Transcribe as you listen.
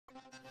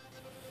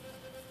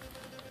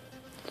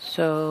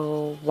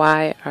So,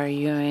 why are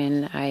you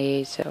in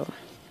IASO?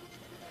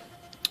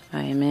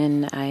 I am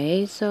in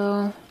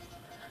IASO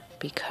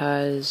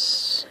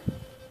because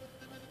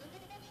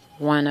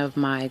one of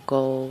my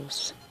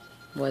goals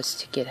was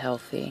to get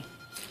healthy.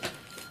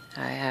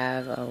 I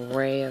have an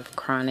array of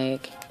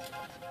chronic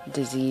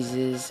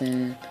diseases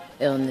and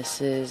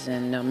illnesses,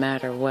 and no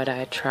matter what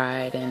I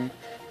tried and,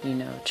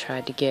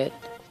 tried to get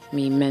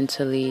me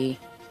mentally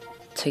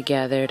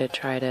together to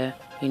try to,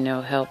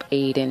 help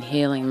aid in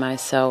healing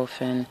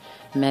myself, and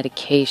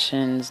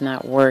medications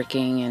not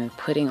working and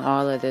putting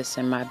all of this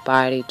in my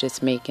body,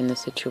 just making the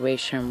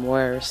situation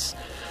worse.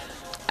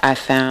 I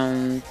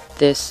found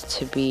this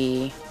to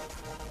be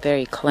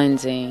very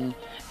cleansing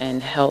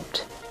and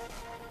helped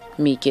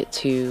me get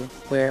to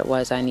where it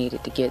was I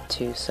needed to get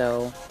to.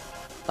 So,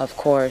 of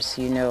course,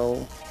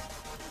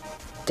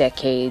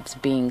 decades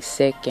being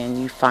sick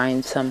and you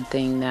find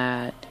something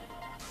that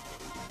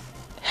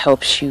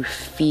helps you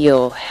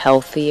feel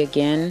healthy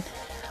again,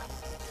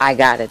 I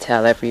gotta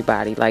tell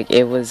everybody,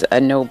 it was a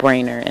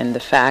no-brainer. And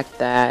the fact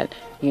that,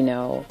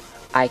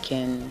 I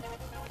can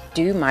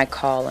do my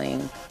calling,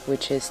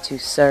 which is to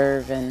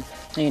serve and,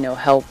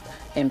 help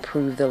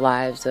improve the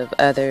lives of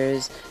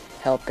others,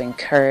 help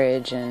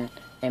encourage and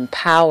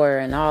empower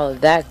and all of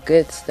that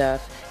good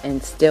stuff,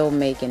 and still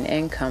make an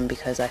income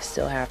because I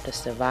still have to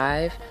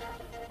survive,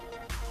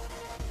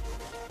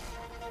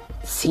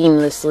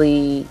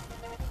 seamlessly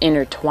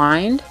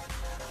intertwined.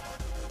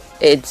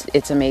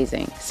 It's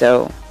amazing.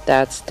 So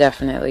that's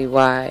definitely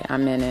why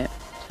I'm in it.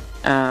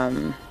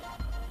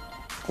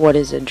 What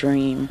is a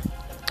dream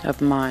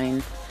of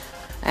mine?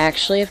 I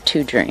actually have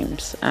two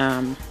dreams.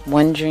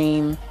 One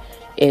dream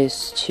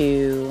is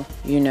to,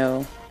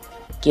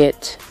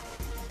 get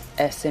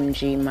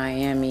SMG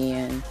Miami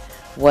and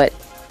what,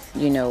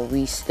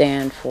 we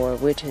stand for,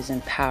 which is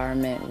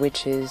empowerment,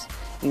 which is,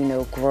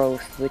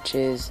 growth, which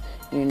is,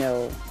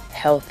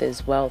 health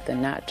is wealth,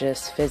 and not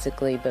just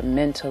physically, but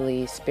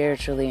mentally,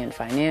 spiritually, and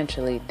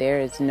financially.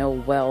 There is no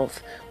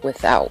wealth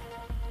without,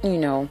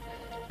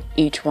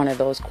 each one of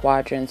those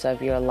quadrants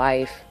of your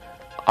life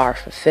are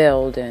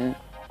fulfilled and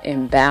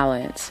in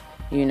balance,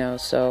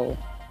 so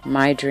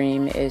my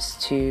dream is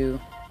to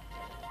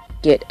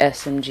get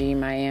SMG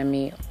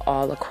Miami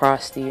all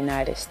across the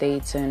United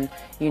States and,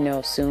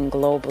 soon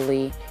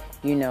globally,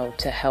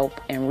 to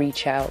help and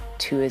reach out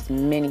to as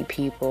many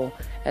people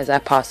as I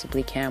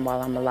possibly can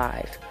while I'm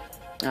alive.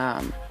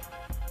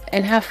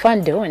 And have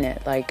fun doing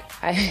it.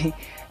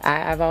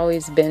 I've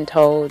always been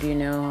told,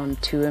 I'm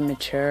too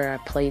immature, I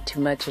play too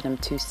much, and I'm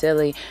too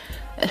silly.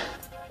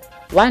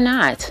 Why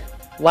not?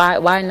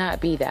 Why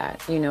not be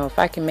that? If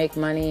I can make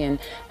money and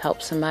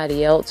help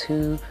somebody else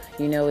who,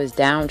 is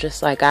down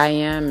just like I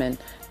am, and,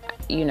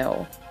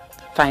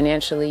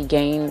 financially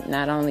gain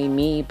not only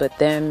me, but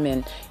them,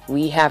 and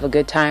we have a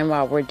good time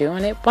while we're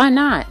doing it, why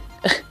not?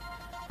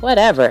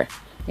 Whatever,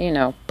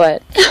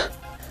 but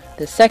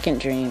the second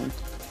dream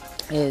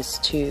is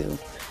to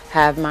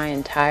have my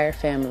entire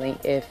family.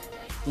 If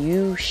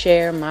you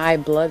share my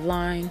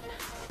bloodline,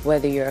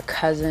 whether you're a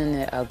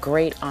cousin, a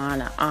great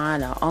aunt,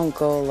 an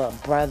uncle, a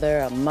brother,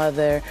 a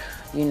mother,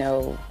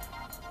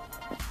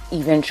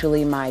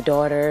 eventually my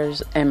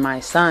daughters and my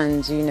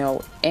sons,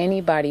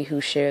 anybody who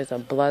shares a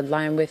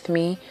bloodline with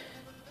me,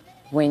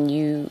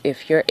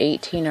 if you're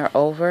 18 or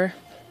over,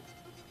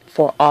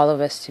 for all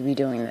of us to be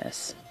doing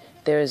this.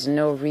 There is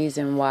no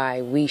reason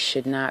why we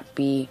should not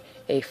be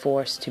a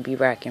force to be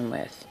reckoned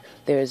with.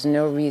 There is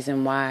no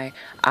reason why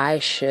I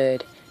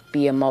should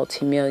be a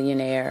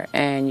multimillionaire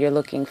and you're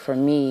looking for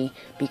me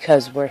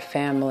because we're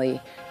family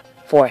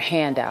for a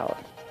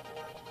handout.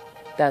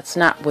 That's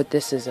not what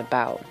this is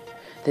about.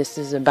 This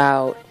is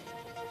about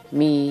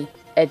me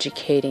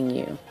educating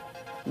you.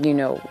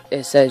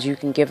 It says you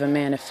can give a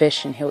man a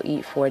fish and he'll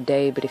eat for a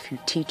day, but if you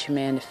teach a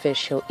man to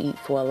fish, he'll eat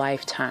for a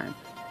lifetime.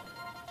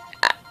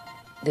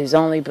 There's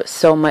only but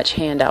so much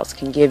handouts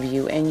can give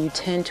you, and you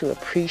tend to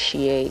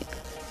appreciate,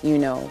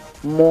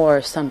 more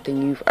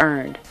something you've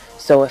earned.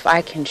 So if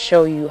I can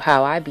show you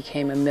how I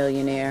became a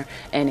millionaire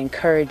and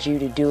encourage you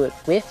to do it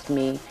with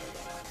me,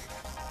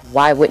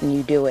 why wouldn't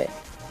you do it?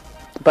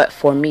 But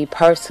for me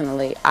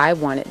personally, I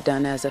want it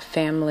done as a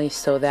family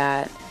so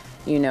that,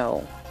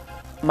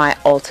 my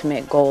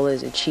ultimate goal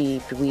is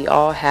achieved. We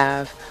all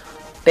have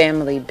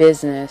family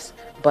business,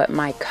 but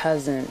my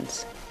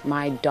cousins,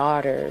 my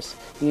daughters,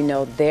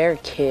 their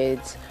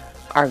kids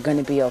are going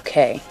to be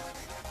okay.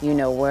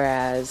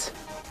 Whereas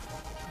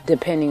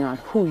depending on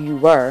who you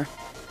were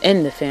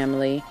in the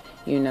family,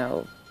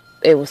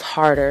 it was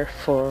harder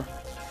for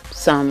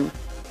some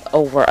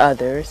over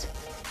others.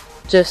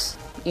 Just,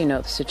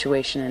 the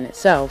situation in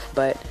itself.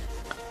 But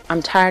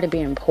I'm tired of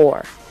being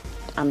poor.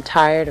 I'm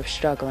tired of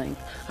struggling.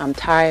 I'm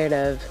tired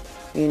of,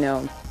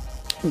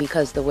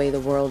 because the way the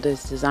world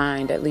is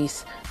designed, at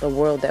least the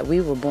world that we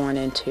were born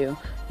into,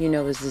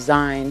 is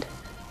designed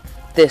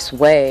this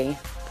way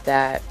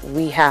that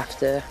we have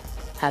to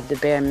have the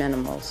bare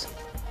minimals.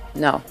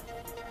 No.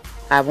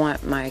 I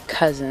want my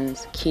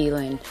cousins,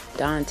 Keelan,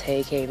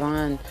 Dante,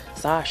 Kayvon,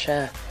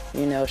 Sasha,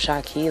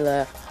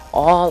 Shakila,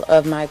 all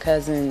of my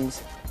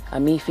cousins,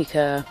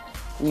 Amifika,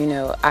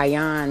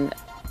 Ayan,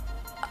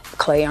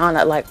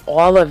 Clayana, like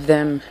all of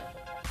them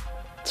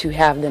to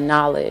have the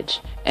knowledge.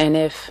 And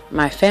if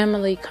my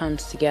family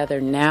comes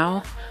together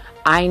now,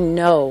 I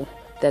know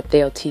that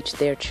they'll teach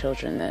their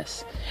children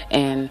this.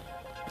 And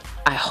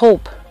I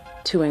hope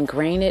to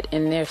ingrain it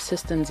in their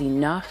systems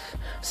enough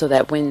so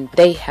that when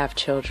they have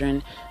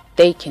children,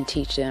 they can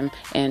teach them.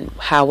 And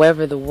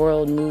however the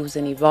world moves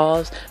and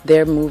evolves,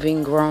 they're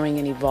moving, growing,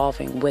 and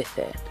evolving with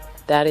it.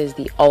 That is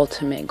the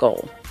ultimate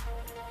goal,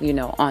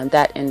 on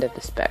that end of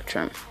the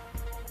spectrum.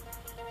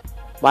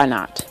 Why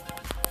not?